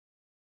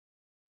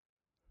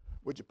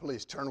Would you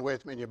please turn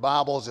with me in your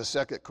Bibles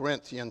to 2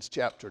 Corinthians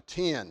chapter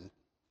 10.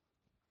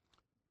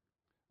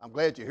 I'm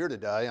glad you're here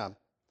today. I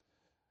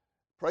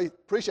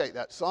appreciate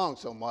that song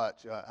so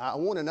much. I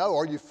want to know,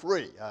 are you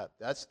free?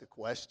 That's the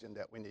question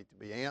that we need to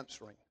be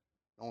answering.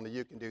 Only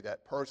you can do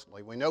that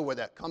personally. We know where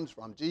that comes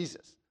from,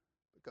 Jesus,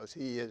 because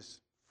he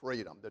is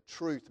freedom. The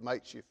truth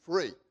makes you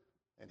free.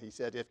 And he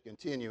said if you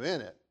continue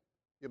in it,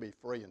 you'll be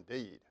free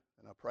indeed.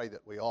 And I pray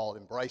that we all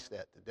embrace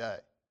that today.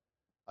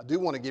 I do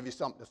want to give you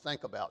something to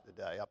think about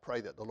today. I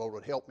pray that the Lord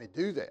would help me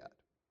do that.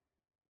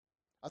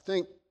 I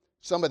think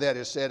some of that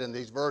is said in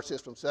these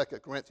verses from 2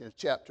 Corinthians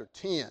chapter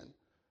 10.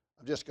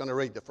 I'm just going to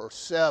read the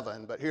first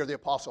 7, but here the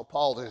Apostle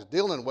Paul is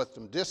dealing with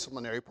some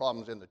disciplinary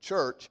problems in the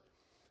church,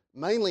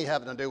 mainly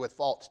having to do with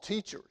false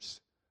teachers,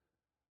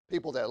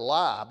 people that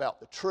lie about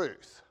the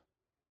truth.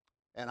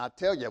 And I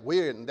tell you,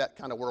 we're in that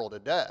kind of world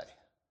today.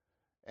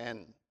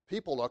 And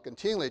people are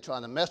continually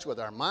trying to mess with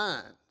our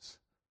minds,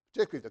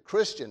 particularly the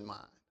Christian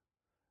mind,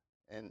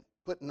 and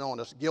putting on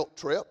us guilt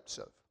trips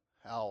of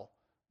how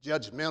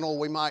judgmental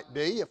we might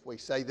be if we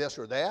say this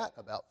or that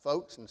about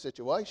folks and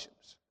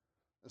situations.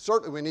 And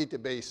certainly we need to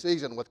be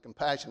seasoned with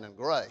compassion and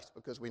grace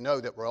because we know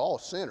that we're all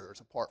sinners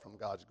apart from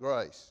God's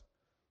grace.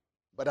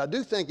 But I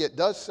do think it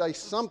does say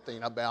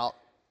something about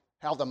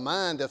how the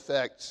mind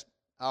affects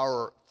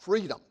our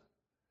freedom.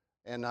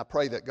 And I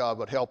pray that God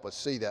would help us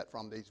see that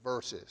from these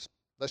verses.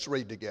 Let's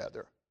read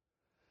together.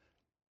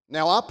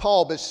 Now I,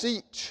 Paul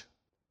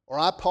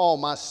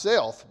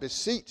myself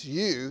beseech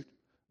you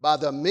by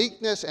the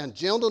meekness and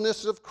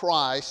gentleness of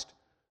Christ,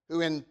 who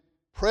in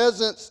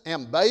presence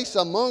am base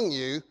among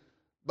you,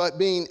 but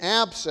being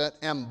absent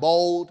am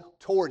bold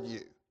toward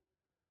you.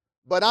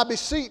 But I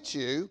beseech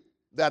you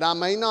that I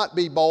may not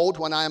be bold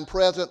when I am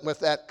present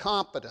with that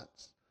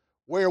confidence,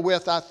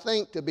 wherewith I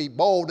think to be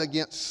bold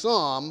against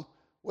some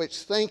which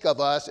think of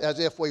us as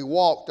if we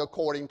walked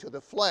according to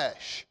the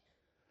flesh.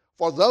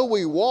 For though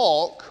we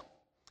walk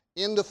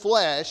in the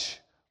flesh,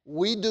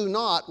 we do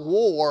not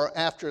war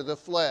after the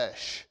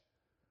flesh.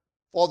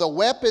 For the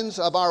weapons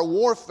of our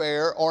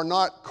warfare are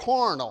not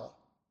carnal,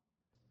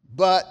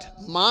 but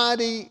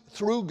mighty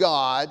through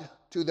God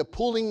to the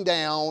pulling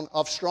down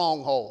of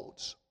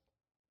strongholds,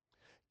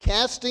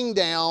 casting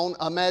down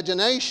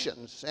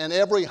imaginations and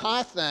every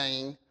high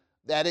thing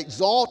that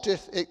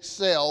exalteth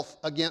itself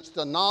against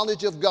the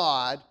knowledge of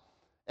God,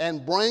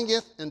 and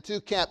bringeth into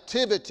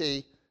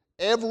captivity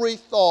every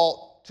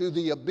thought to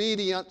the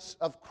obedience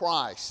of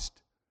Christ.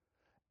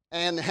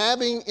 And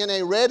having in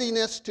a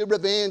readiness to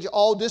revenge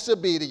all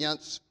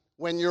disobedience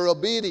when your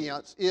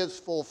obedience is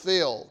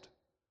fulfilled.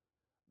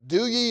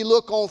 Do ye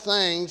look on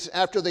things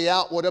after the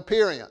outward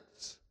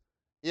appearance?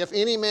 If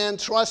any man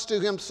trust to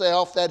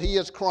himself that he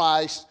is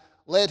Christ,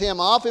 let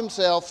him of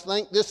himself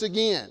think this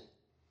again,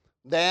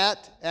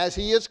 that as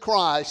he is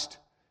Christ,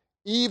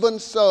 even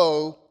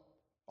so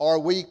are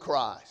we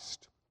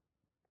Christ.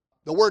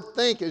 The word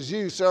think is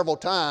used several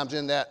times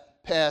in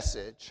that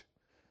passage.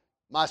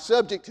 My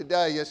subject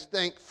today is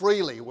Think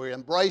Freely. We're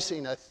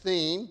embracing a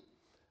theme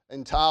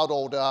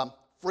entitled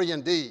Free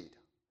Indeed,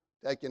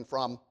 taken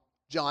from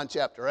John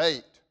chapter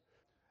 8.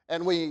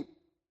 And we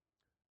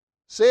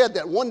said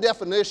that one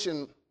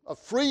definition of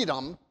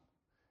freedom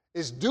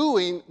is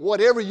doing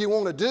whatever you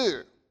want to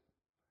do,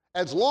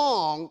 as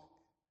long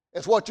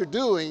as what you're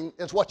doing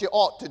is what you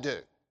ought to do.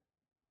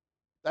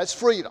 That's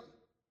freedom.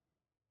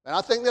 And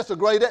I think that's a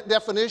great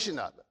definition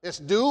of it. It's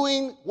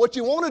doing what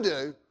you want to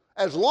do,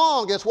 as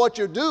long as what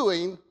you're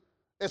doing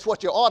is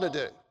what you ought to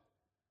do.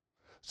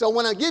 So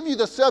when I give you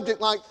the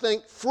subject like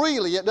Think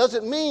Freely, it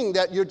doesn't mean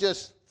that you're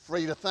just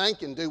free to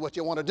think and do what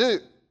you want to do.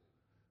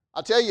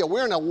 I tell you,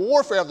 we're in a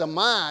warfare of the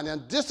mind,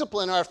 and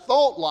discipline our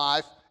thought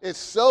life is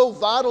so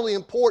vitally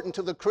important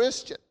to the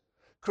Christian.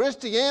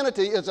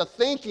 Christianity is a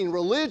thinking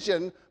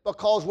religion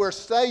because we're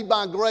saved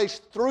by grace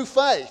through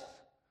faith.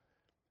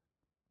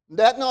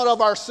 That not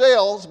of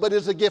ourselves, but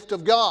is a gift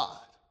of God.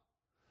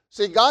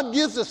 See, God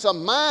gives us a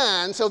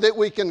mind so that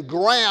we can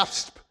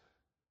grasp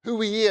who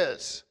He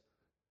is.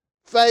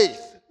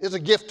 Faith is a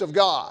gift of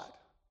God.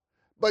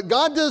 But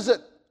God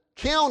doesn't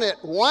count it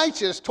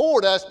righteous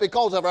toward us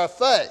because of our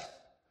faith,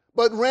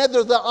 but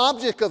rather the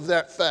object of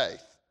that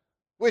faith,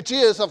 which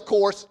is, of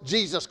course,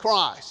 Jesus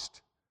Christ.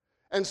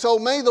 And so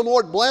may the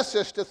Lord bless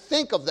us to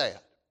think of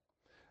that.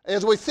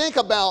 As we think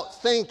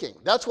about thinking,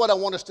 that's what I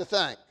want us to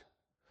think.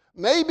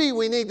 Maybe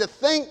we need to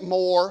think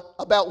more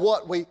about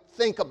what we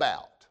think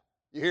about.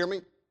 You hear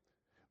me?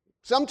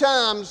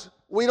 Sometimes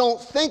we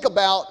don't think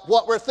about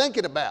what we're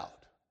thinking about.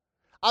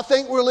 I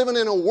think we're living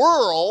in a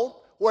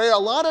world where a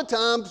lot of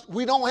times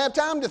we don't have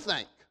time to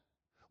think.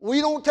 We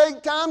don't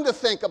take time to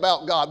think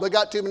about God. We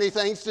got too many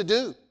things to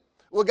do.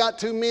 We got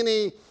too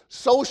many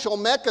social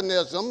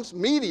mechanisms,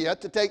 media,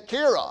 to take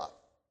care of.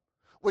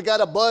 We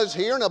got a buzz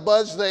here and a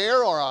buzz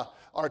there, or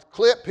a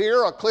clip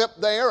here, a clip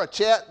there, a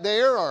chat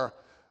there, or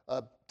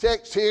a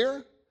text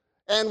here.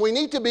 And we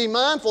need to be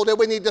mindful that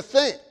we need to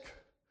think.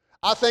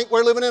 I think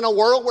we're living in a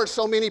world where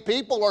so many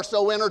people are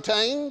so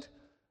entertained,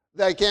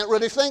 they can't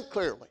really think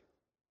clearly.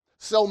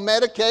 so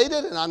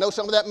medicated, and I know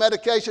some of that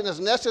medication is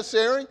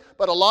necessary,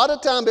 but a lot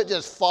of time it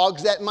just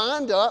fogs that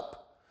mind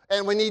up,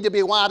 and we need to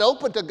be wide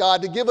open to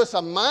God to give us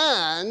a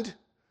mind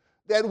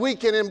that we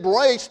can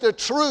embrace the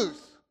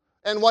truth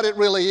and what it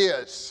really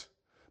is.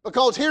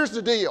 Because here's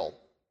the deal.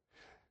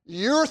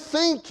 Your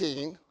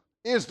thinking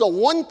is the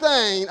one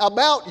thing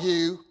about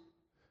you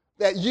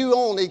that you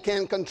only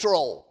can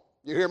control.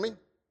 You hear me?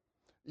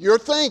 Your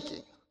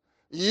thinking.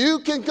 You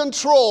can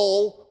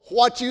control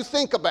what you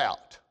think about.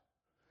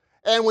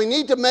 And we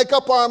need to make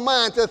up our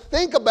mind to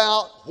think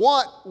about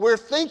what we're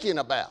thinking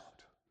about.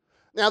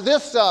 Now,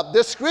 this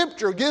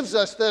scripture gives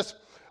us this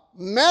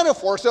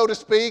metaphor, so to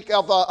speak,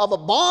 of a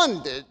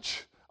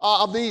bondage,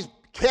 of these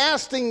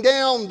casting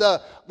down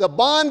the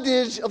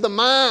bondage of the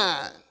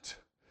mind.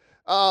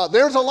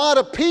 There's a lot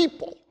of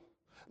people,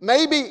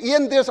 maybe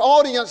in this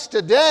audience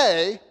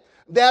today,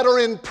 that are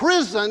in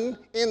prison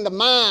in the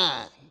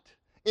mind.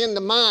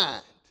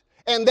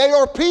 And they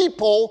are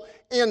people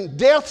in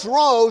death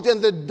rows, in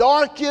the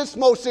darkest,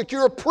 most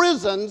secure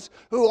prisons,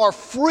 who are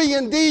free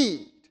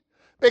indeed,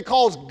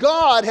 because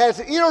God has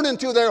entered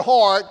into their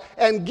heart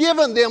and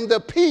given them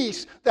the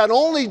peace that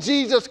only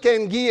Jesus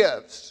can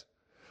give.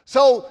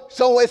 So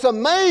it's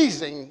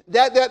amazing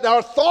that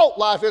our thought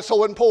life is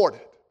so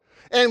important.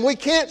 And we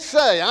can't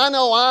say, I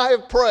know I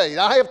have prayed.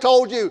 I have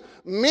told you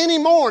many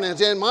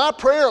mornings in my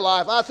prayer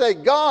life, I say,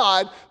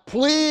 God,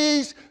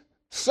 please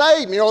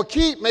save me or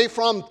keep me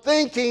from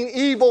thinking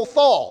evil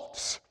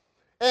thoughts.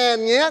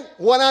 And yet,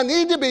 what I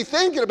need to be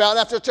thinking about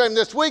after saying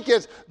this week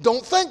is,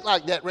 don't think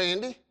like that,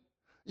 Randy.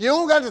 You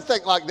don't got to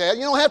think like that.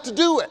 You don't have to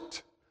do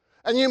it.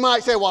 And you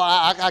might say, well,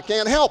 I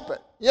can't help it.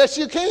 Yes,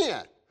 you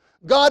can.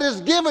 God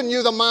has given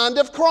you the mind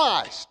of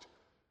Christ.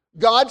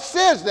 God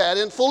says that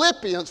in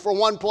Philippians for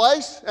one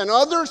place, and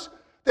others,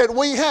 that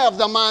we have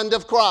the mind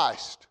of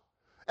Christ.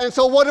 And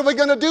so what are we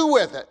going to do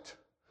with it?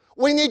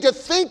 We need to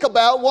think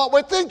about what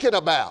we're thinking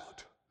about.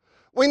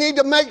 We need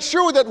to make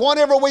sure that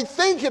whatever we're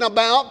thinking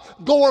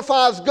about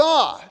glorifies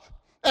God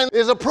and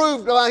is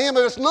approved by Him.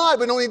 If it's not,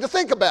 we don't need to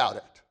think about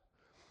it.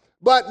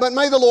 But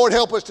may the Lord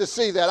help us to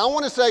see that. I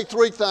want to say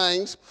three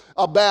things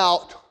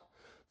about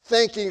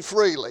thinking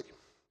freely.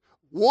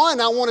 One,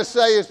 I want to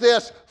say is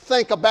this: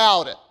 think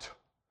about it.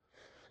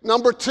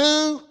 Number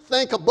two,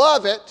 think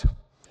above it.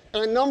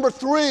 And number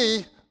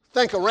three,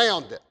 think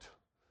around it.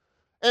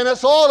 And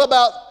it's all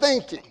about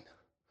thinking.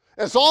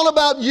 It's all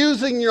about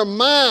using your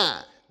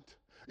mind,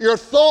 your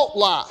thought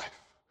life.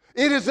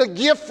 It is a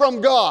gift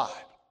from God.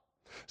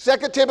 2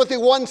 Timothy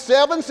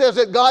 1:7 says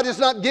that God has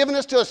not given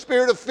us to a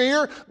spirit of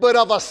fear, but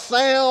of a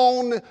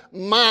sound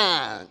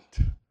mind.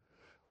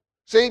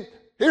 See,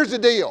 here's the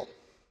deal,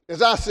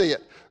 as I see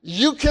it.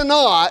 You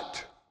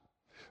cannot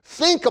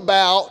think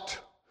about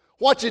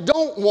what you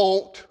don't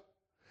want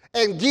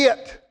and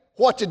get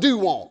what you do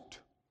want.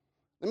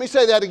 Let me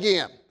say that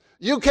again.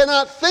 You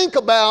cannot think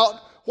about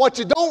what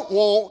you don't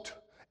want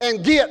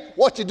and get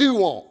what you do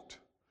want.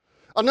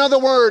 In other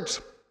words,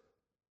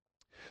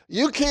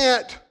 you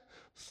can't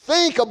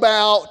think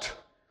about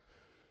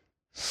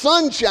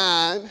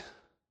sunshine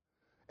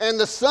and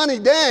the sunny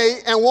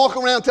day and walk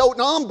around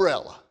toting an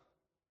umbrella.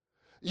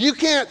 You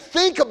can't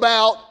think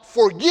about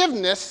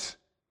forgiveness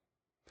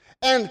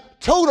and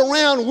tote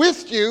around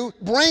with you,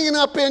 bringing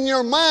up in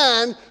your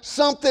mind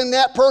something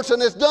that person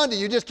has done to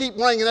you. Just keep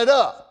bringing it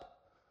up.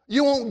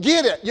 You won't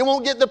get it. You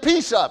won't get the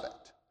piece of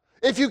it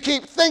if you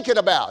keep thinking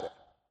about it.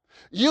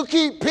 You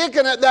keep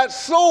picking at that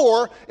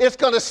sore, it's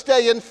going to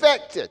stay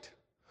infected.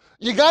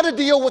 You got to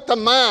deal with the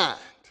mind.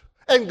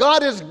 And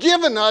God has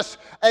given us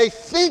a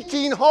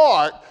thinking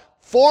heart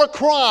for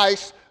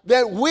Christ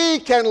that we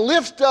can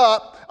lift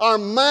up our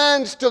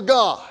minds to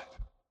God.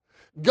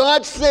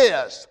 God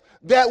says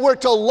that we're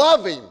to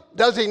love Him,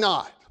 does He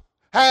not?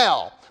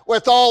 How?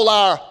 With all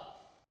our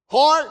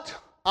heart,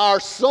 our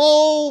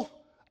soul,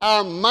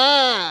 our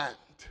mind,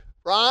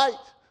 right?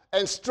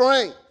 And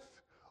strength.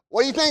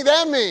 What do you think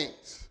that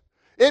means?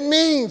 It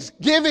means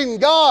giving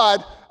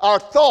God our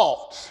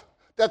thoughts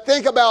to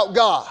think about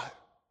God.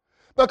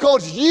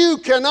 Because you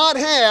cannot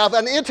have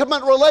an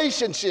intimate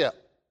relationship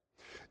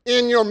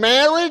in your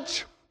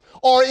marriage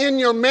or in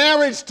your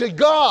marriage to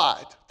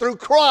God through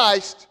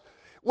Christ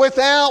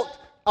without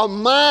a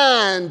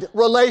mind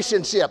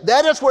relationship.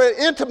 That is where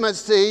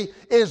intimacy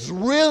is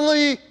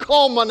really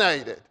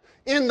culminated,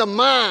 in the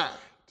mind.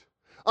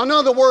 In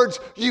other words,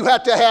 you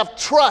have to have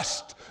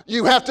trust.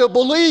 You have to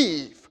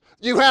believe.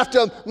 You have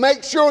to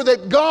make sure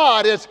that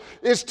God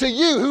is to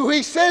you who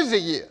He says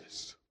He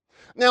is.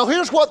 Now,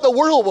 here's what the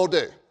world will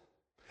do,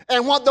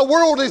 and what the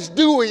world is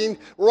doing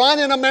right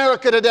in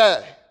America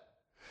today.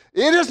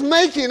 It is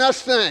making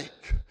us think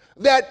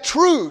that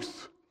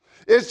truth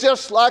is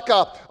just like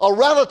a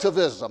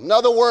relativism. In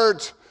other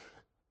words,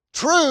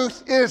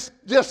 truth is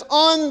just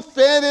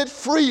unfettered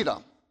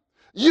freedom.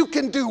 You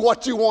can do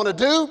what you want to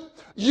do.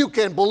 You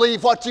can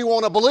believe what you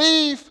want to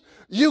believe.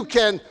 You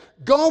can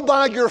go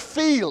by your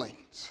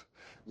feelings.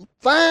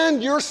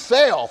 Find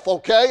yourself,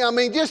 okay? I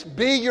mean, just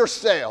be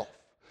yourself.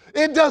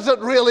 It doesn't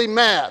really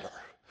matter.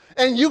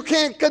 And you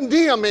can't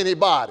condemn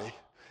anybody.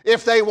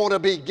 if they want to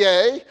be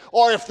gay,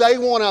 or if they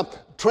want to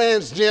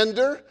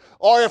transgender,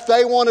 or if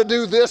they want to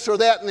do this or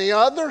that and the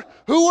other.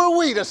 Who are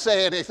we to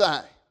say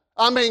anything?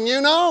 I mean,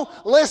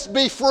 let's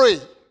be free.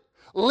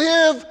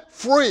 Live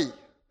free.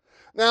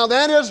 Now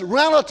that is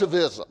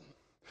relativism,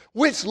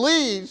 which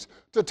leads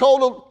to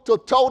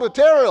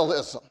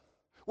totalitarianism,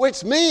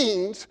 which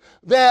means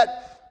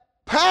that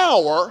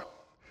power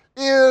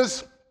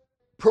is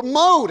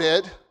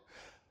promoted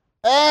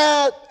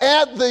at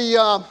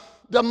the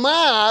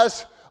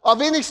demise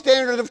of any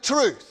standard of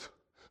truth.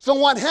 So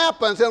what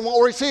happens, and what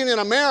we're seeing in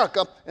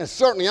America, and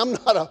certainly I'm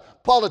not a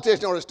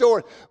politician or a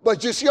historian,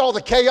 but you see all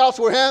the chaos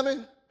we're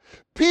having?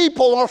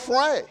 People are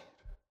afraid.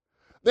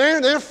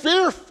 They're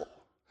fearful.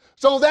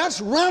 So that's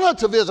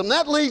relativism.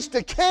 That leads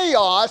to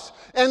chaos,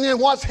 and then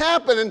what's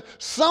happening,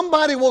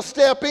 somebody will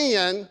step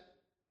in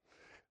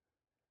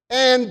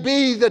and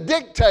be the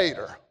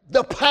dictator,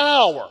 the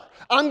power.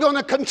 I'm going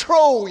to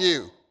control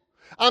you.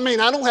 I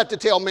mean, I don't have to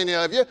tell many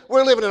of you,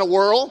 we're living in a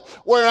world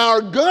where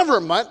our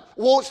government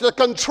wants to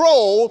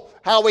control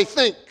how we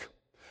think.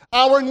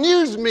 Our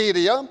news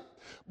media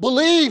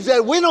believes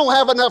that we don't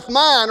have enough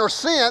mind or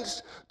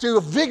sense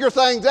to figure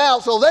things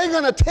out, so they're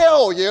going to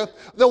tell you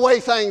the way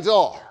things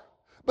are.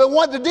 But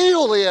what the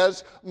deal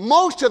is,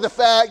 most of the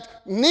fact,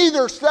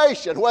 neither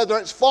station, whether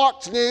it's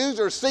Fox News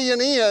or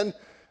CNN,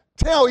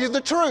 tell you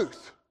the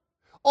truth.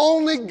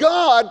 Only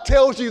God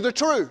tells you the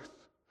truth.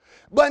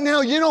 But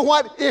now, you know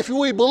what? If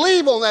we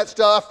believe on that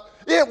stuff,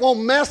 it will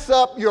mess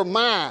up your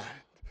mind.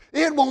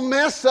 It will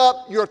mess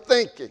up your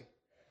thinking.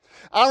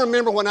 I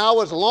remember when I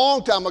was a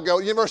long time ago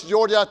at University of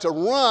Georgia to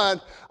run,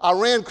 I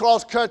ran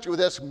cross country with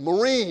this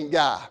Marine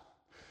guy.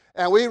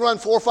 And we run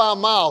 4 or 5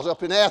 miles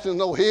up in Athens,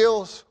 no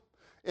hills,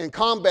 in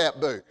combat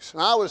boots.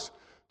 And I was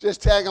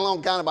just tagging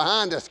along kind of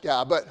behind this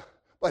guy.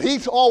 But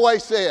he's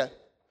always said,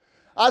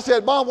 I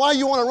said, Bob, why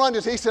you want to run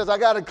this? He says, I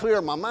got to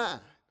clear my mind.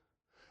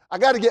 I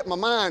got to get my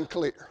mind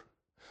clear.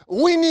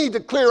 We need to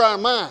clear our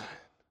mind.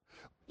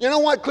 You know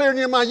what, clearing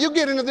your mind? You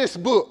get into this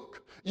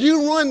book.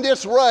 You run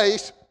this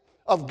race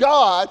of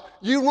God.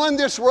 You run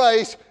this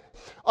race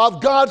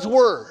of God's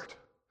Word.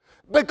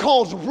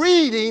 Because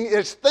reading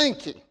is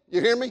thinking.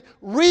 You hear me?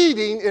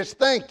 Reading is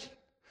thinking.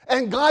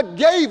 And God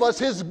gave us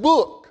His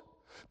book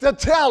to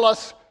tell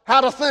us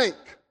how to think,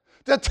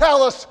 to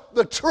tell us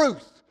the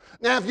truth.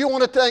 Now, if you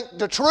want to think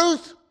the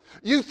truth,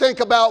 you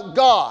think about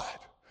God.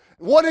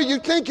 What are you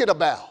thinking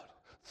about?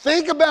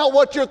 Think about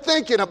what you're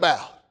thinking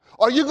about.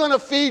 Are you going to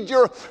feed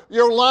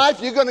your life?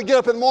 You're going to get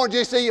up in the morning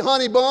and just eat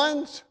honey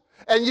buns?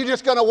 And you're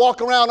just going to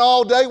walk around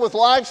all day with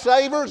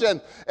lifesavers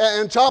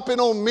and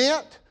chopping on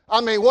mint? I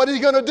mean, what are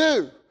you going to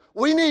do?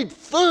 We need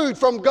food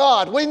from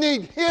God. We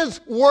need His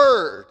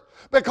Word,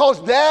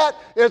 because that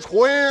is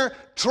where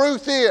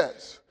truth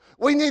is.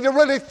 We need to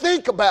really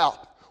think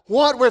about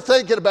what we're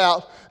thinking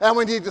about, and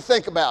we need to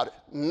think about it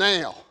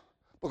now,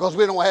 because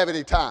we don't have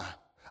any time.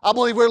 I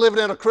believe we're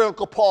living in a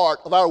critical part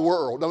of our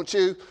world, don't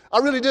you? I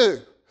really do.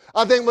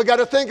 I think we've got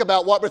to think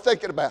about what we're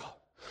thinking about.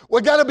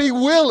 We've got to be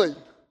willing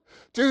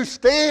to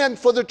stand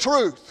for the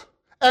truth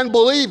and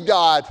believe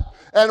God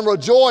and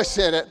rejoice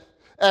in it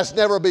as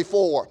never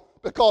before.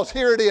 Because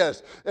here it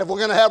is. If we're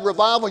going to have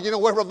revival, you know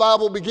where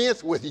revival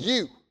begins? With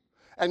you.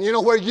 And you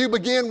know where you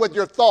begin? With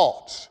your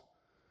thoughts.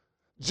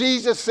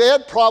 Jesus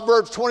said,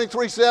 Proverbs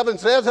 23:7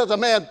 says, as a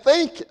man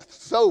thinketh,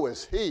 so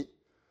is he.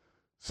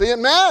 See, it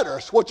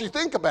matters what you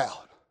think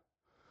about.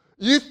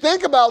 You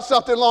think about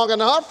something long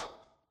enough,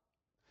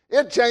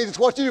 it changes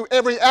what you do.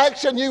 Every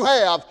action you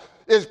have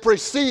is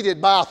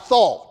preceded by a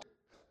thought.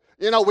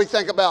 You know, we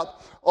think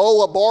about,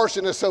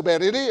 abortion is so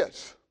bad. It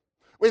is.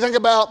 We think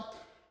about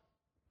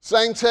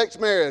same-sex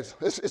marriage.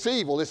 It's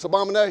evil. It's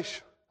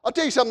abomination. I'll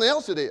tell you something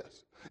else it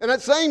is. In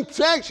that same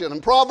section,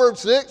 in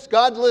Proverbs 6,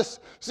 God lists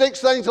 6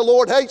 things the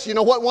Lord hates. You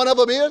know what one of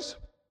them is?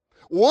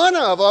 One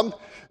of them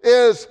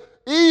is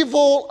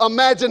evil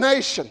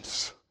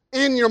imaginations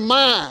in your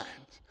mind.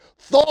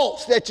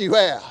 Thoughts that you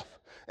have.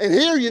 And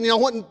here, you know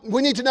what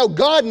we need to know,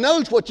 God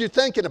knows what you're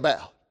thinking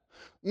about.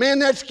 Man,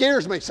 that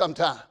scares me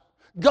sometimes.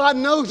 God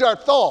knows our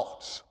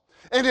thoughts.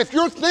 And if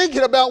you're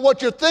thinking about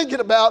what you're thinking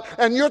about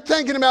and you're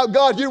thinking about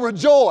God, you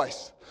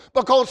rejoice.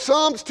 Because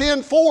Psalms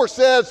 10:4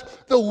 says,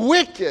 the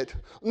wicked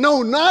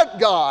know not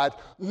God.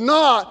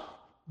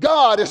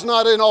 God is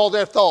not in all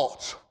their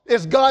thoughts.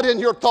 Is God in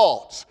your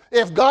thoughts?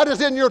 If God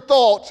is in your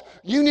thoughts,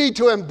 you need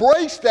to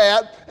embrace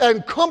that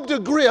and come to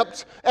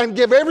grips and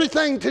give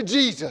everything to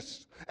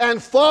Jesus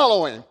and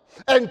follow Him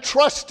and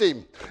trust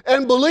Him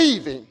and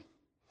believe Him.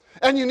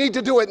 And you need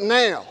to do it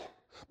now,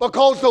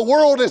 because the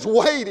world is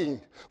waiting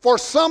for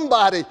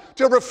somebody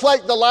to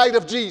reflect the light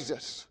of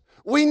Jesus.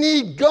 We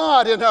need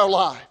God in our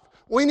life.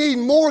 We need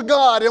more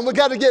God, and we've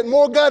got to get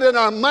more God in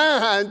our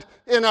mind,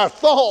 in our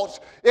thoughts,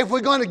 if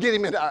we're going to get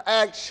Him in our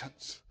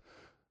actions.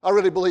 I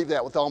really believe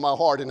that with all my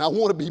heart, and I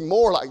want to be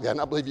more like that,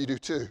 and I believe you do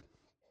too.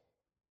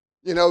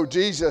 You know,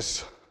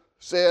 Jesus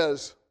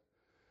says,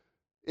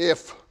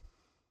 if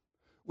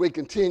we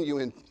continue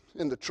in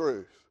the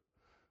truth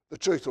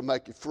will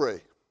make you free.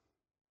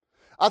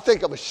 I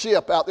think of a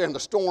ship out there in the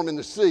storm in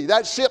the sea.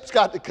 That ship's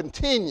got to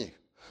continue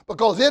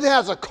because it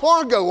has a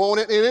cargo on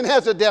it and it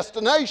has a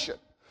destination.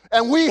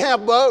 And we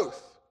have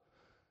both.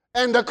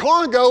 And the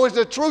cargo is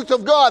the truth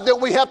of God, that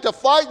we have to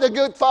fight the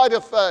good fight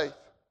of faith.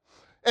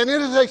 And it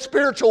is a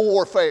spiritual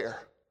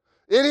warfare.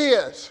 It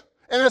is.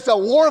 And it's a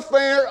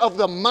warfare of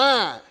the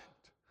mind.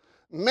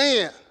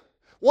 Man,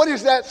 what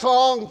is that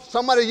song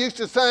somebody used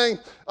to sing,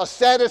 A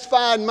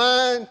Satisfied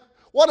Mind?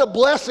 What a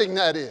blessing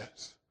that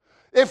is.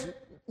 If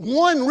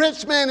one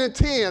rich man in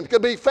 10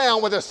 could be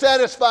found with a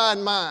satisfied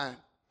mind.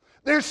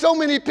 There's so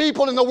many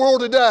people in the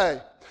world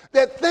today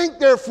that think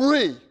they're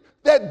free,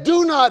 that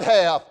do not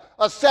have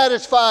a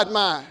satisfied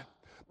mind.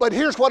 But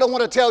here's what I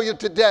want to tell you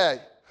today.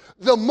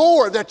 The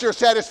more that you're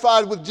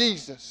satisfied with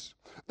Jesus,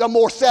 the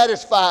more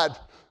satisfied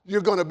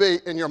you're going to be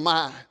in your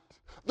mind.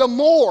 The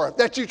more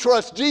that you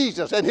trust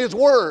Jesus and His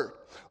Word,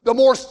 the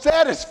more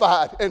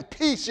satisfied and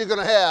peace you're going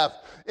to have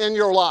in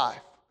your life.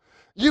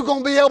 You're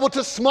going to be able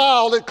to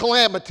smile at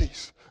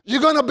calamities.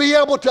 You're going to be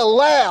able to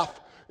laugh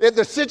at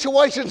the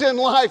situations in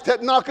life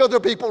that knock other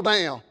people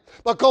down.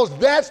 Because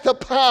that's the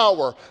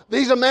power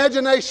these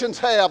imaginations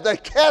have. They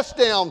cast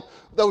down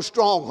those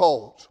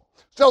strongholds.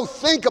 So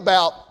think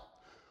about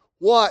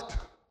what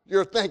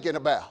you're thinking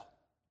about.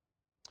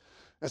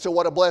 And so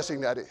what a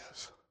blessing that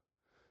is.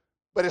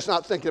 But it's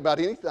not thinking about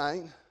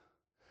anything.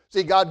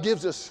 See, God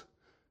gives us,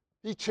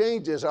 He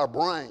changes our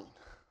brain.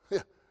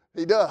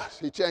 He does.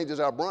 He changes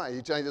our brain.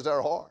 He changes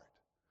our heart.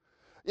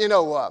 You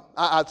know,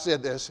 I've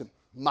said this, and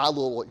my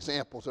little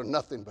examples are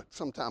nothing but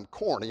sometimes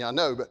corny, I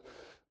know,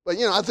 but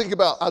you know, I think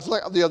about, I was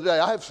like the other day,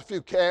 I have a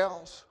few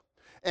cows,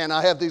 and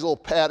I have these little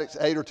paddocks,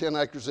 8 or 10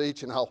 acres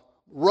each, and I'll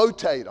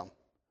rotate them,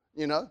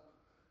 you know,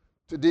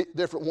 to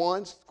different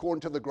ones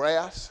according to the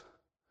grass.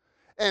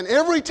 And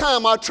every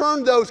time I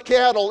turn those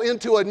cattle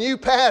into a new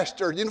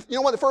pasture, you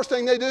know what the first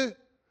thing they do?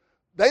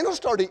 They don't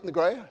start eating the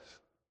grass.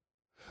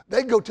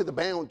 They go to the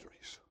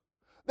boundaries.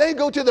 They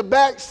go to the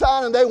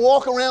backside and they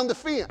walk around the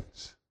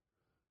fence.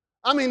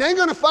 I mean, they're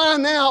going to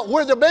find out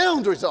where the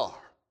boundaries are.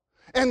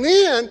 And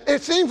then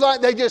it seems like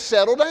they just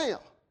settle down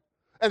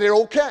and they're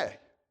okay.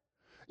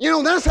 You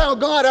know, that's how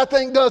God, I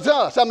think, does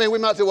us. I mean, we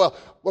might say, well,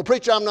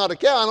 preacher, I'm not a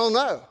cow. I don't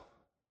know.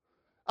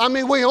 I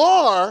mean, we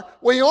are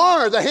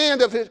the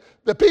hand of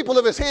the people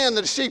of His hand,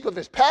 the sheep of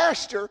His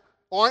pasture,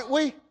 aren't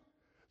we?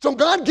 So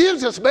God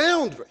gives us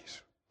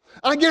boundaries.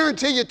 I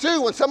guarantee you,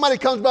 too, when somebody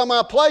comes by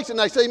my place and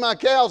they see my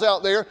cows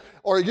out there,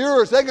 or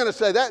yours, they're going to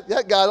say,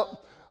 that guy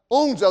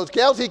owns those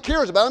cows. He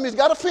cares about them. He's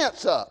got a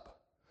fence up.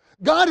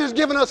 God has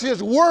given us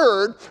His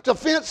Word to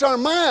fence our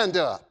mind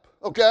up,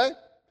 okay?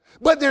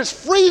 But there's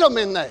freedom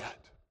in that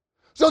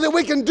so that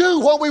we can do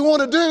what we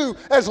want to do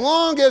as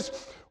long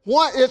as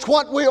it's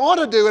what we ought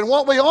to do. And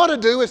what we ought to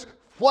do is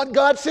what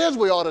God says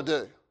we ought to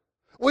do.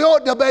 We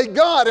ought to obey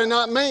God and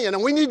not man.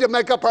 And we need to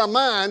make up our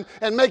mind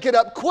and make it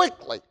up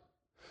quickly.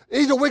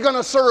 Either we're going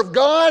to serve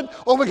God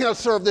or we're going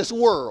to serve this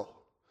world.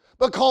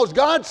 Because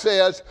God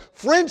says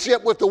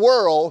friendship with the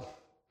world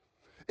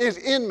is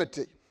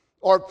enmity,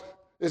 or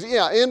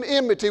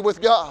enmity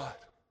with God.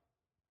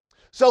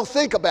 So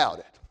think about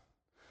it.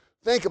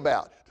 Think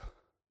about it.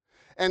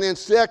 And then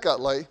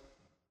secondly,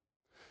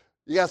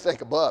 you got to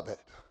think above it.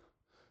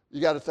 You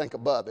got to think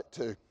above it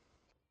too.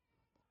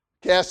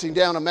 Casting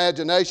down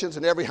imaginations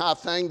and every high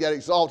thing that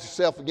exalts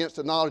itself against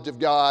the knowledge of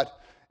God,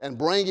 and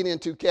bringing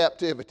into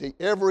captivity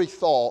every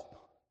thought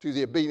to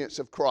the obedience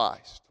of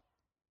Christ.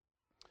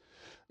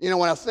 You know,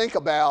 when I think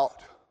about,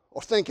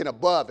 or thinking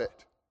above it,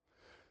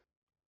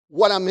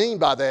 what I mean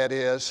by that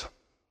is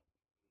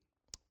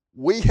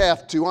we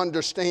have to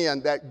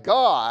understand that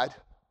God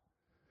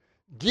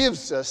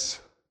gives us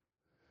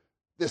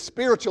the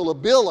spiritual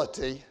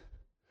ability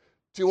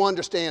to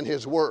understand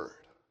His Word,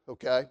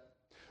 okay?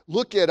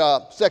 Look at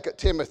 2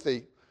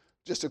 Timothy,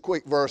 just a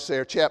quick verse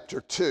there, chapter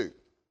 2.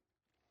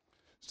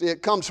 See,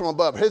 it comes from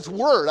above. His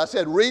Word, I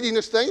said reading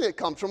this thing, it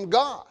comes from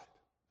God,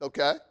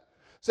 okay?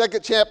 2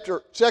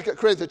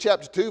 Corinthians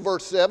chapter 2,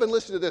 verse 7,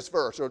 listen to this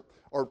verse, or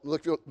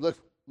if you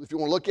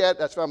want to look at it,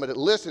 that's fine, but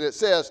listen, it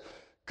says,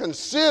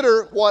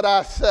 consider what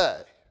I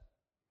say.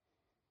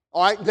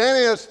 All right, then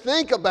it is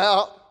think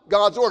about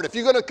God's Word. If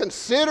you're going to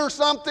consider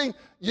something,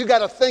 you got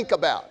to think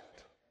about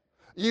it.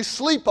 You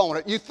sleep on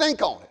it, you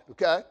think on it,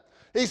 okay?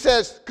 He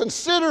says,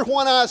 consider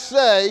what I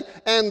say,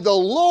 and the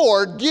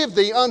Lord give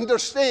thee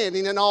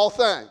understanding in all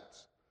things.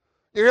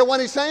 You hear what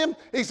he's saying?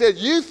 He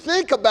says, you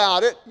think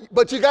about it,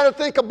 but you got to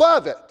think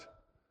above it.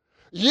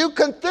 You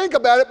can think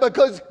about it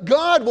because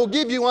God will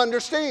give you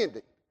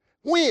understanding.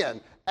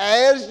 When?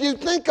 As you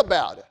think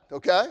about it,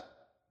 okay?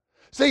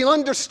 See,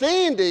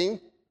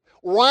 understanding,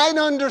 right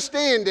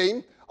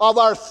understanding of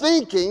our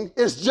thinking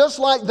is just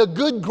like the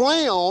good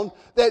ground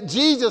that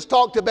Jesus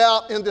talked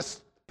about in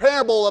this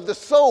parable of the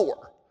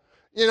sower.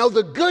 You know,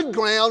 the good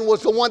ground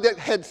was the one that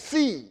had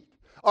seed.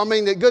 I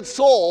mean, the good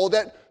soil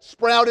that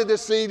sprouted the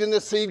seed, and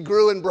the seed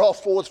grew and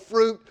brought forth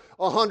fruit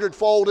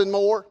 100-fold and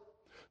more.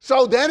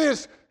 So that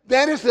is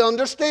the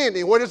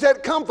understanding. Where does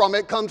that come from?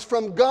 It comes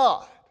from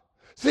God.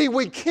 See,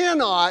 we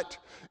cannot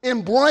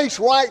embrace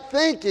right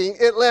thinking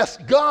unless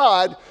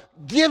God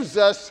gives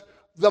us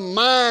the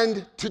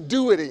mind to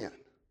do it in.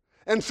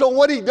 And so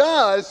what he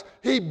does,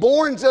 he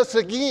borns us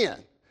again.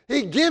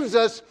 He gives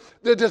us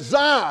the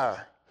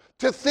desire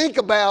to think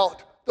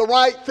about the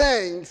right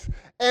things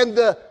and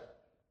the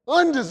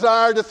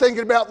undesire to think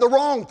about the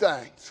wrong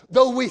things,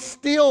 though we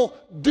still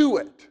do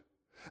it.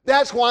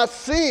 That's why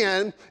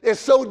sin is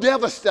so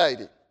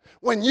devastating.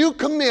 When you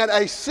commit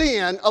a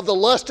sin of the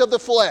lust of the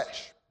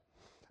flesh,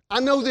 I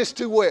know this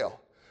too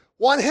well.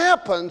 What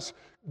happens,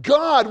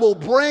 God will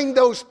bring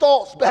those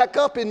thoughts back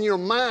up in your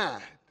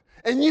mind,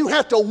 and you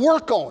have to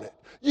work on it.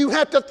 You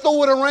have to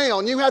throw it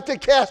around. You have to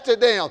cast it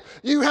down.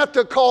 You have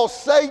to call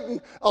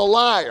Satan a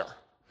liar.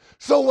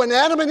 So when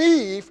Adam and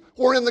Eve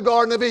were in the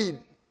Garden of Eden,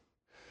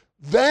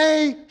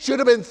 they should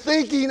have been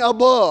thinking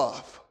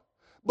above,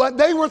 but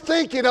they were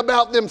thinking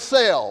about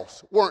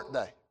themselves, weren't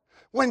they?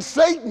 When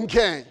Satan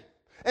came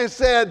and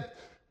said,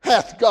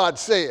 hath God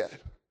said,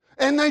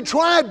 and they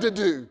tried to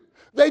do,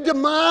 they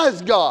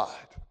demised God.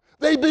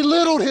 They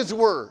belittled his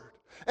word,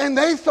 and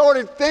they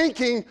started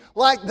thinking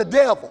like the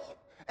devil.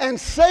 And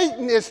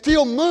Satan is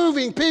still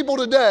moving people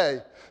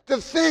today to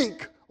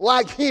think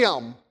like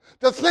him,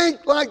 to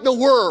think like the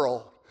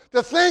world,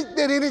 to think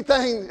that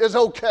anything is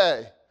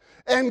okay.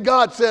 And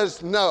God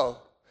says no.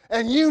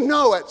 And you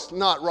know it's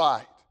not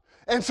right.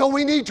 And so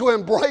we need to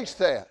embrace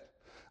that.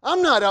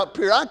 I'm not up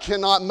here. I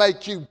cannot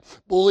make you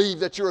believe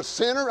that you're a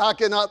sinner. I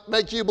cannot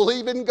make you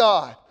believe in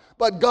God.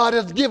 But God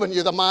has given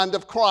you the mind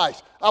of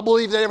Christ. I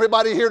believe that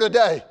everybody here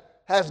today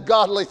has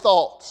godly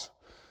thoughts.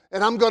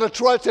 And I'm going to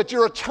trust that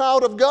you're a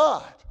child of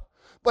God.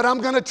 But I'm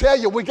going to tell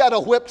you, we got to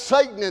whip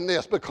Satan in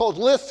this, because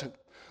listen,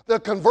 the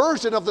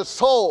conversion of the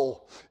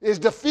soul is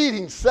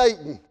defeating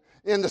Satan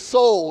in the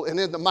soul and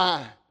in the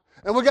mind.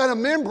 And we got to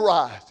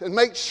memorize and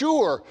make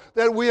sure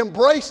that we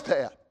embrace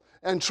that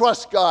and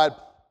trust God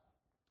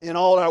in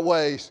all our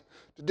ways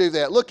to do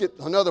that. Look at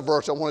another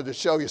verse I wanted to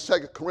show you,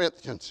 2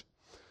 Corinthians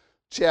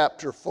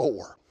chapter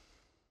 4,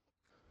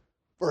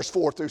 verse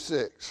 4 through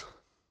 6.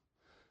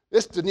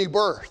 This is the new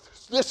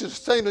birth. This is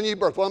the same new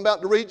birth. What I'm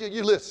about to read you,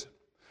 you listen.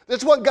 This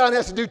is what God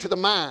has to do to the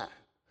mind.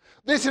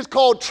 This is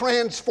called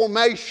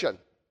transformation.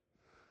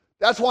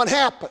 That's what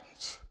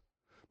happens.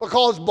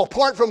 Because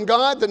apart from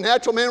God, the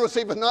natural man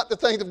receiveth not the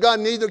things of God,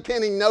 neither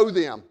can he know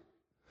them.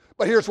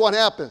 But here's what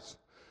happens.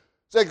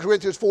 2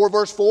 Corinthians 4,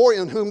 verse 4,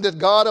 in whom the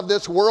God of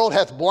this world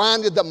hath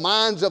blinded the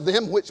minds of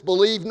them which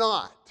believe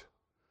not,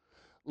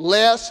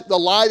 lest the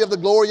light of the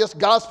glorious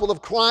gospel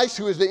of Christ,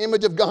 who is the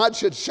image of God,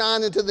 should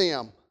shine into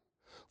them.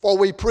 For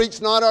we preach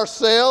not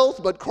ourselves,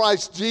 but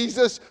Christ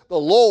Jesus the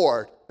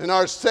Lord, and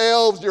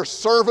ourselves your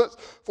servants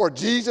for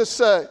Jesus'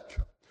 sake.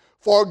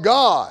 For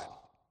God,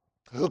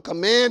 who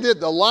commanded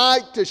the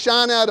light to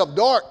shine out of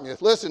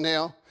darkness, listen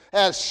now,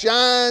 has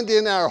shined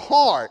in our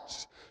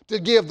hearts to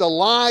give the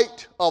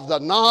light of the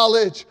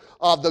knowledge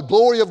of the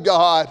glory of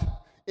God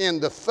in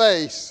the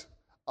face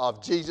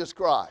of Jesus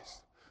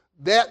Christ.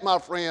 That, my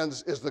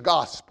friends, is the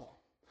gospel.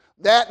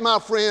 That, my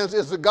friends,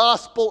 is the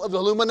gospel of the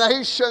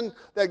illumination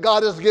that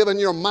God has given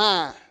your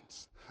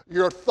minds.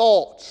 Your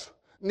thoughts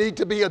need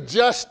to be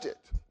adjusted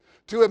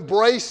to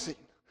embracing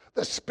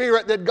the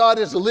spirit that God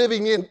is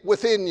living in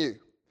within you.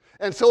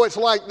 And so it's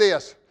like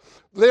this.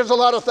 There's a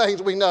lot of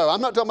things we know.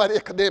 I'm not talking about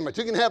academics.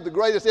 You can have the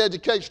greatest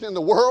education in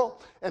the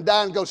world and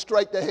die and go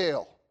straight to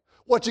hell.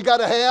 What you got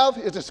to have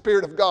is the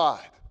Spirit of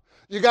God.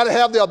 You got to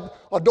have the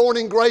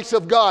adorning grace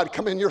of God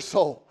come in your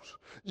souls.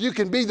 You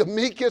can be the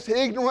meekest,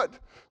 ignorant,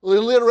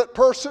 illiterate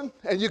person,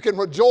 and you can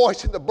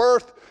rejoice in the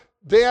birth,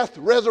 death,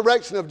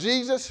 resurrection of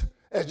Jesus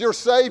as your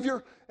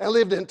Savior and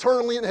live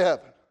eternally in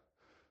heaven.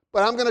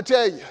 But I'm going to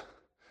tell you,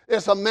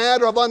 it's a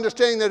matter of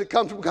understanding that it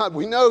comes from God.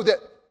 We know that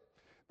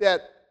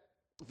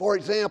for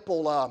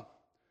example,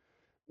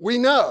 we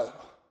know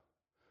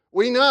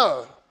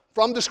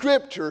from the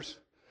Scriptures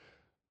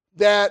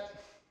that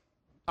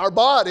our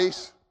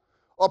bodies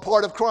are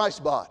part of Christ's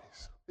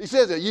bodies. He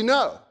says that you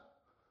know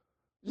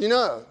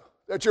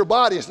that your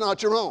body is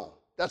not your own.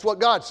 That's what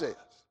God says.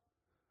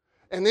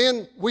 And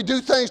then we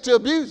do things to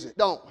abuse it,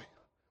 don't we?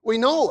 We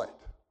know it.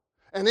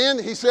 And then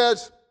he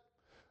says,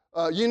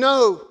 you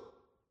know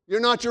you're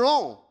not your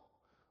own,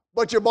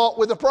 but you're bought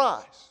with a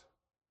price.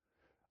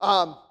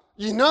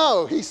 You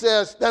know, he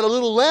says, that a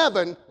little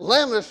leaven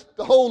leavens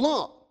the whole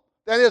lump.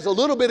 That is, a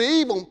little bit of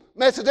evil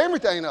messes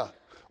everything up.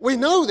 We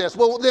know this.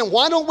 Well, then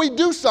why don't we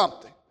do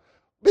something?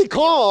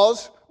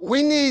 Because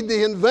we need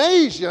the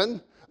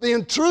invasion, the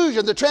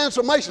intrusion, the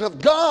transformation of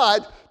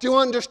God to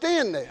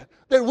understand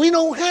that we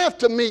don't have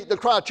to meet the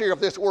criteria of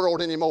this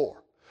world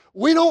anymore.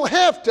 We don't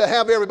have to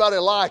have everybody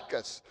like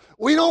us.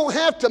 We don't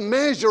have to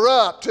measure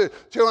up to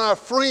our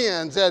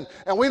friends, and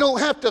we don't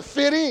have to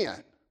fit in.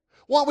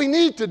 What we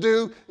need to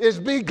do is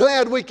be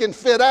glad we can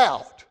fit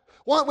out.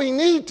 What we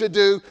need to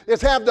do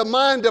is have the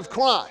mind of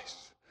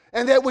Christ,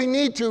 and that we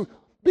need to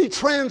be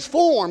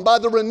transformed by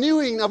the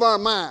renewing of our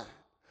mind.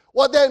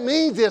 What that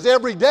means is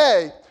every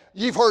day,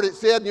 you've heard it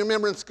said, and you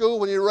remember in school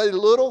when you were really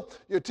little,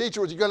 your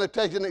teacher was, you're going to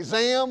take an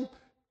exam,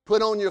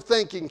 put on your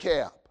thinking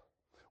cap.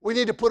 We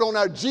need to put on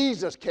our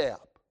Jesus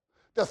cap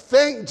to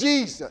thank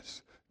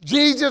Jesus.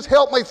 Jesus,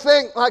 help me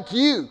think like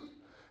you.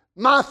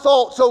 My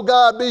thoughts, O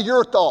God, be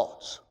your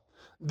thoughts.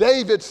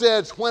 David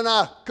says, when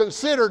I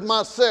considered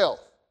myself,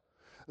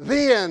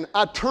 then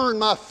I turned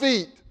my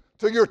feet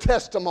to your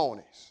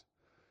testimonies.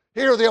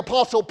 Here the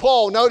Apostle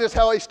Paul, notice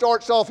how he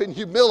starts off in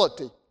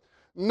humility,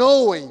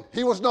 knowing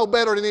he was no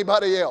better than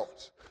anybody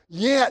else.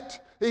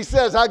 Yet, he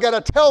says, I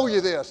got to tell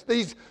you this,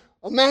 these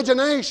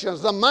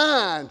imaginations, the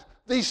mind,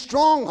 these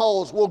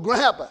strongholds will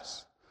grab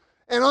us.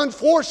 And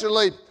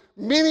unfortunately,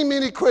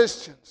 many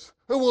Christians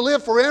who will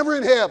live forever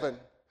in heaven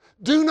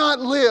do not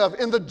live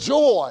in the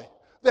joy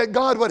that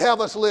God would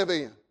have us live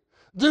in.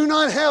 We do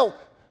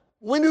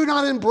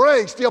not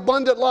embrace the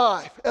abundant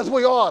life as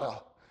we ought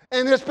to.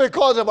 And it's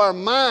because of our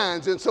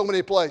minds in so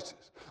many places.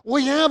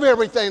 We have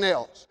everything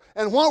else.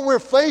 And what we're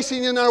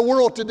facing in our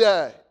world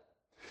today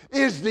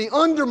is the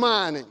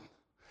undermining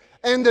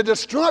and the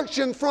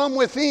destruction from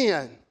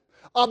within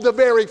of the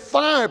very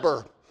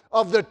fiber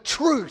of the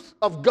truth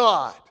of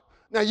God.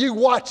 Now you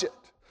watch it.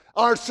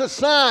 Our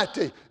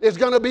society is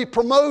going to be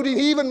promoting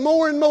even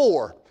more and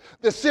more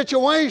the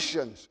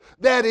situations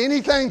that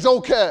anything's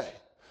okay.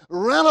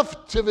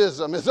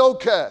 Relativism is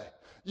okay.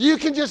 You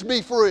can just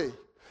be free.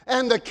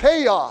 And the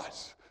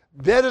chaos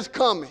that is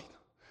coming.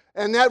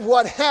 And that's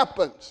what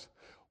happens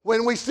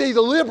when we see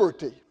the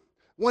liberty.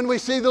 When we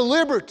see the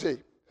liberty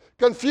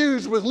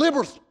confused with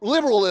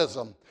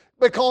liberalism.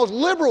 Because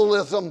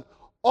liberalism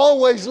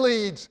always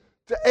leads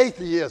to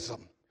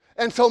atheism.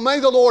 And so may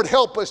the Lord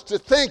help us to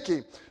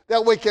thinking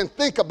that we can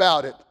think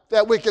about it,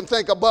 that we can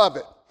think above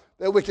it,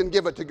 that we can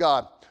give it to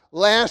God.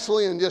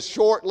 Lastly, and just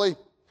shortly,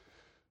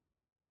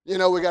 we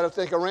got to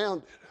think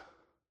around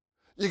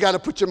it. You got to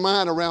put your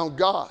mind around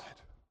God.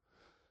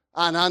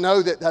 And I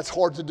know that that's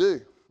hard to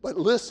do. But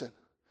listen,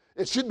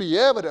 it should be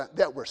evident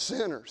that we're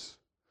sinners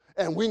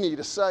and we need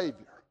a Savior.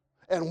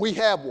 And we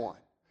have one.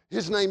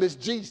 His name is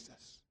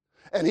Jesus.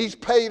 And He's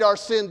paid our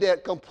sin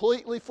debt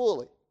completely,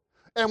 fully.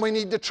 And we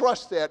need to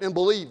trust that and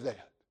believe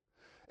that.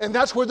 And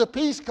that's where the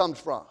peace comes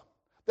from.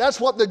 That's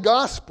what the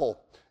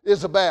gospel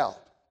is about.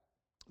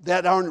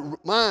 That our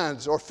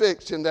minds are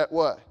fixed in that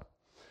way.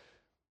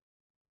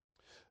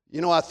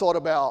 I thought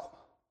about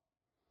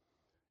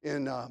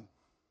in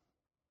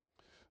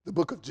the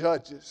book of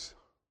Judges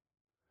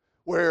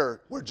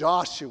where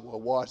Joshua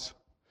was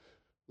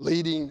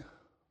leading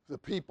the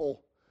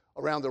people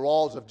around the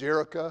walls of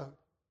Jericho,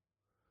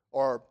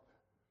 or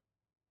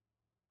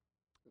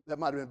that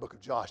might have been the book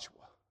of Joshua.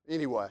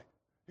 Anyway,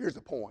 here's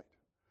the point.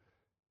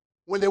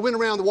 When they went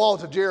around the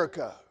walls of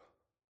Jericho,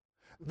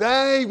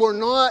 they were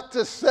not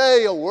to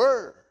say a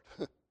word,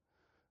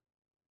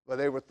 but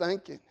they were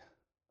thinking.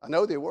 I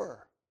know they were.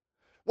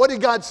 What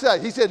did God say?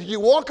 He said, you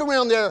walk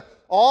around there,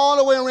 all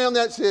the way around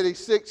that city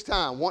 6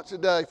 times, once a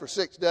day for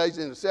 6 days,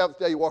 and the 7th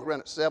day you walk around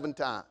it 7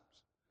 times.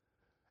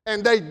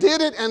 And they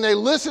did it, and they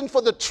listened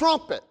for the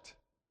trumpet.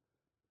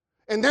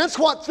 And that's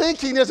what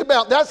thinking is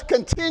about. That's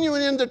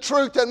continuing in the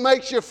truth that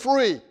makes you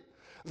free.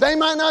 They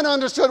might not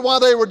understand why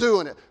they were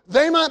doing it.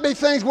 They might be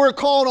things we're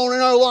called on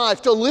in our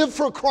life to live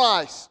for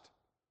Christ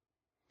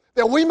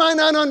that we might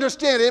not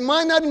understand. It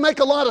might not make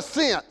a lot of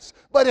sense.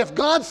 But if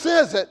God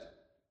says it,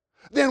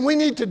 then we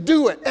need to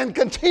do it and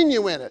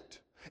continue in it,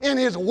 in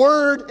His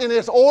Word, in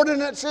His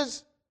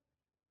ordinances.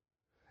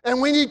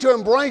 And we need to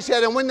embrace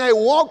that. And when they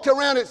walked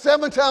around it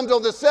 7 times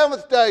on the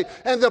 7th day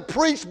and the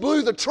priest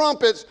blew the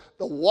trumpets,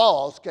 the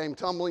walls came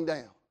tumbling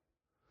down.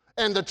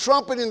 And the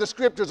trumpet in the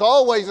Scripture is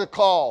always a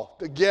call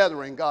to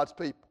gathering God's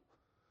people.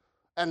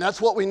 And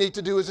that's what we need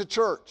to do as a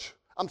church.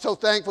 I'm so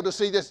thankful to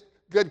see this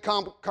good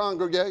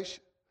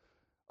congregation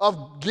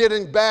of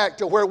getting back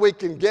to where we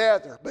can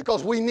gather,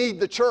 because we need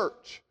the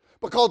church.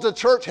 Because the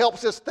church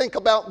helps us think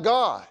about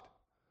God.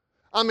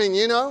 I mean,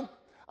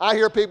 I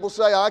hear people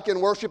say, I can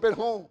worship at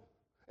home.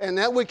 And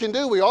that we can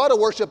do. We ought to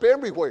worship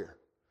everywhere.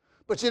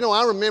 But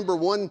I remember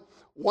one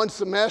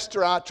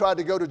semester I tried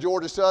to go to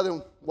Georgia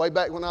Southern way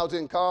back when I was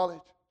in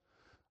college.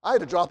 I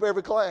had to drop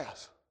every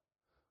class.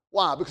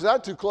 Why? Because I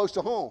was too close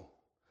to home.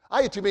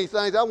 I had too many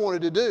things I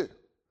wanted to do.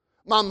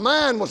 My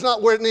mind was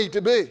not where it needed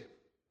to be.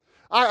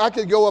 I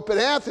could go up at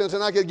Athens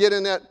and I could get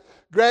in that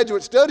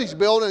graduate studies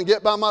building and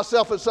get by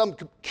myself in some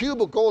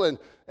cubicle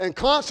and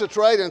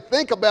concentrate and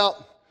think about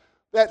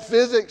that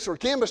physics or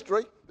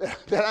chemistry that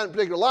I didn't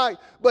particularly like,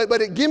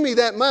 but it give me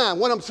that mind.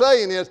 What I'm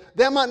saying is,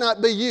 that might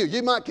not be you.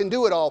 You might can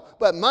do it all,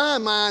 but my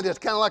mind is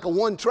kind of like a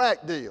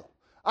one-track deal.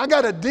 I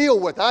got to deal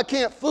with it. I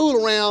can't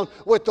fool around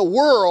with the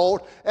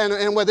world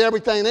and with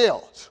everything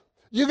else.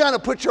 You got to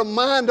put your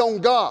mind on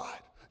God.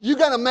 You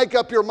got to make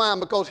up your mind,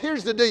 because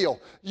here's the deal.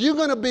 You're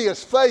going to be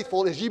as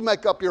faithful as you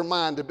make up your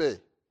mind to be.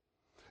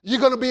 You're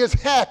going to be as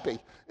happy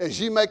as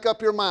you make up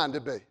your mind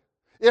to be.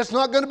 It's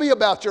not going to be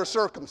about your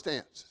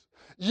circumstances.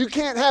 You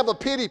can't have a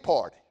pity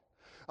party.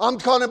 I'm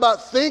talking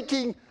about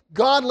thinking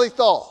godly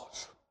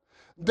thoughts.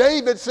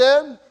 David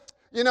said,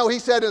 he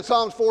said in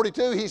Psalms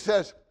 42, he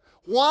says,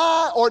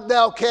 why art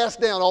thou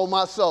cast down, O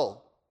my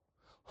soul?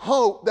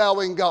 Hope thou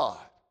in God.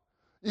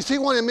 You see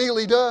what it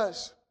immediately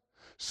does?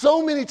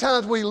 So many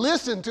times we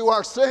listen to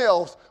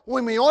ourselves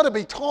when we ought to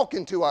be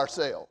talking to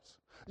ourselves.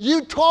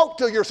 You talk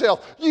to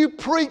yourself. You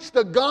preach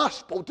the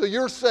gospel to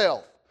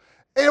yourself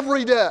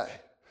every day,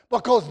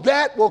 because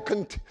that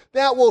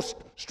will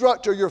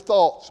structure your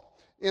thoughts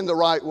in the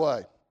right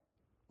way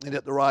and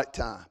at the right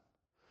time.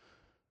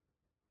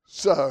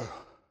 So,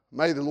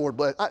 may the Lord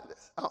bless.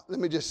 Let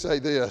me just say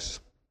this.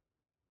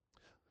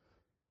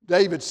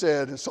 David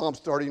said in Psalms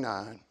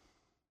 39,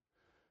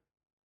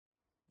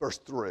 verse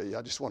 3,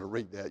 I just want to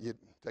read that. You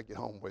take it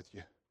home with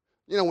you.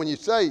 You know, when you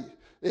say,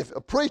 if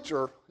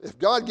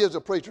God gives a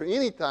preacher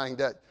anything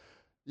that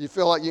you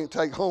feel like you can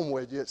take home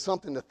with you, it's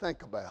something to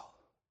think about.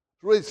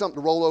 It's really something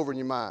to roll over in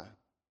your mind.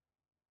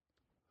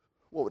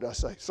 What would I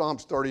say?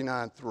 Psalms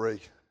 39, 3.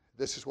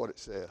 This is what it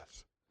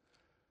says.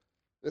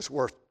 It's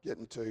worth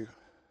getting to.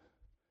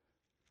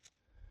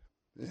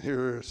 And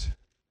here's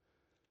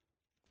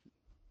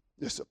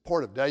this a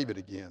part of David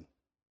again.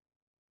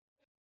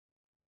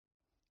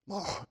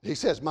 He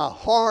says, my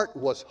heart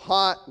was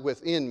hot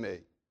within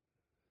me.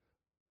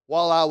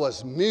 While I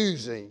was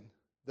musing,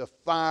 the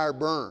fire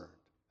burned.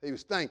 He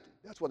was thinking.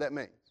 That's what that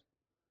means.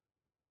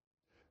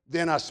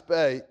 Then I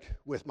spake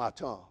with my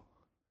tongue.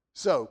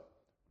 So,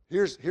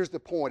 here's the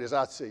point as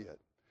I see it.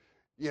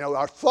 You know,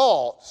 our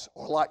thoughts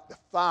are like the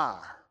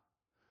fire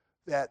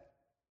that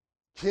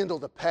kindle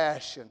the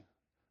passion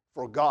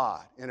for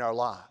God in our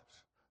lives.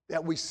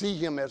 That we see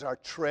Him as our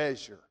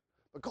treasure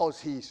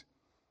because He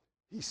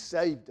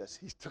saved us.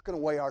 He's taken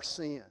away our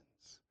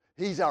sins.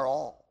 He's our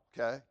all,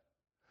 okay?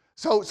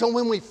 So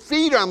when we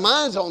feed our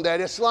minds on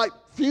that, it's like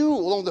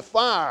fuel on the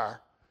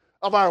fire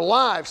of our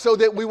lives so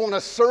that we want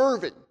to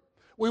serve Him.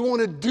 We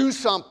want to do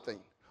something.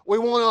 We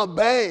want to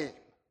obey Him.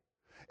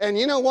 And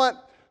you know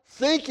what?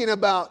 Thinking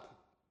about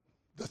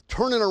the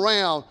turning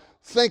around,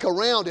 think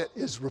around it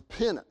is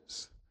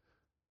repentance.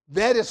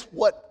 That is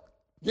what,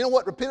 you know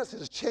what repentance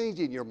is?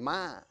 Changing your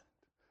mind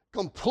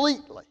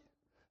completely.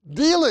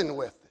 Dealing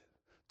with it.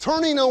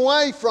 Turning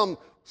away from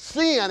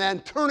sin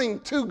and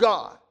turning to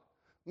God.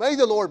 May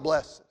the Lord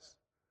bless us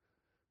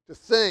to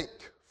think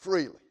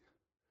freely,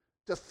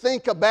 to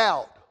think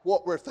about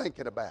what we're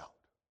thinking about,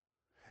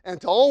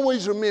 and to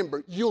always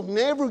remember you'll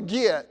never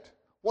get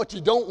what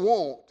you don't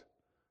want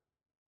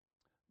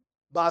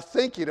by not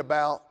thinking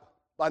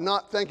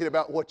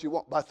about what you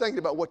want, by thinking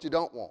about what you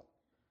don't want.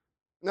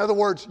 In other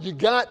words, you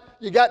got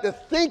to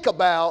think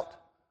about,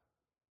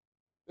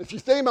 if you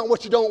think about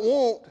what you don't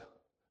want,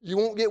 you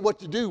won't get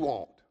what you do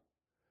want.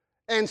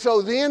 And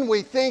so then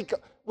we think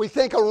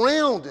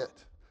around it,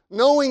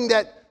 knowing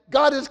that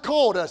God has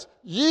called us.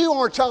 You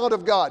are a child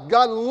of God.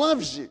 God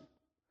loves you.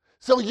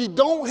 So you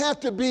don't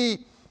have to be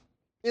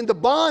in the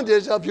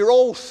bondage of your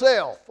old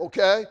self,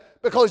 okay?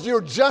 Because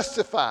you're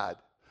justified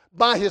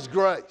by His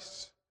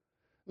grace.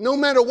 No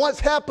matter what's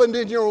happened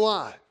in your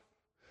life,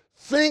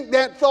 think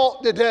that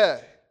thought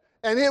today,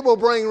 and it will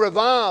bring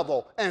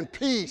revival and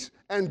peace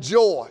and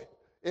joy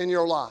in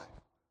your life.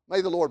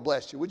 May the Lord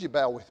bless you. Would you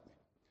bow with me?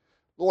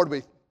 Lord,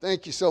 we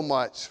thank you so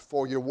much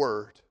for your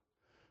word.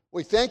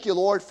 We thank you,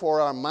 Lord,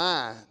 for our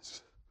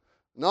minds,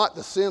 not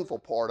the sinful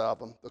part of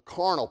them, the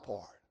carnal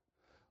part.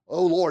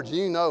 Oh, Lord,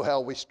 you know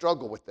how we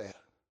struggle with that.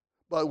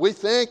 But we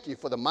thank you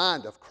for the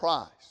mind of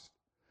Christ.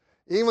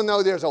 Even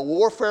though there's a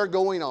warfare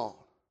going on,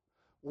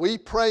 we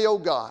pray, oh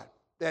God,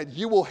 that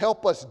you will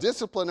help us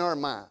discipline our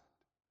mind.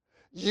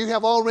 You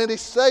have already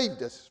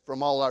saved us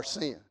from all our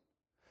sin.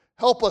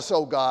 Help us,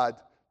 oh God,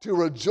 to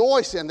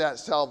rejoice in that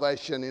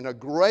salvation in a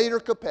greater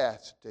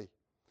capacity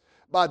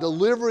by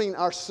delivering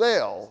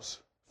ourselves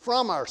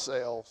from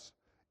ourselves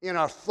in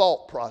our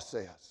thought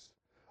process.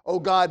 Oh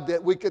God,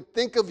 that we could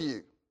think of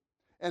you,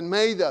 and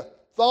may the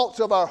thoughts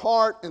of our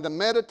heart and the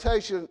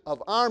meditation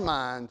of our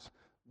minds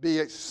be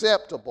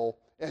acceptable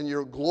in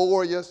your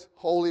glorious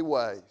holy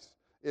ways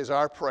is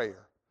our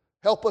prayer.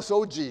 Help us,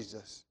 oh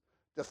Jesus,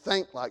 to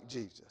think like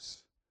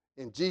Jesus.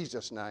 In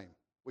Jesus' name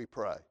we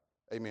pray.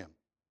 Amen.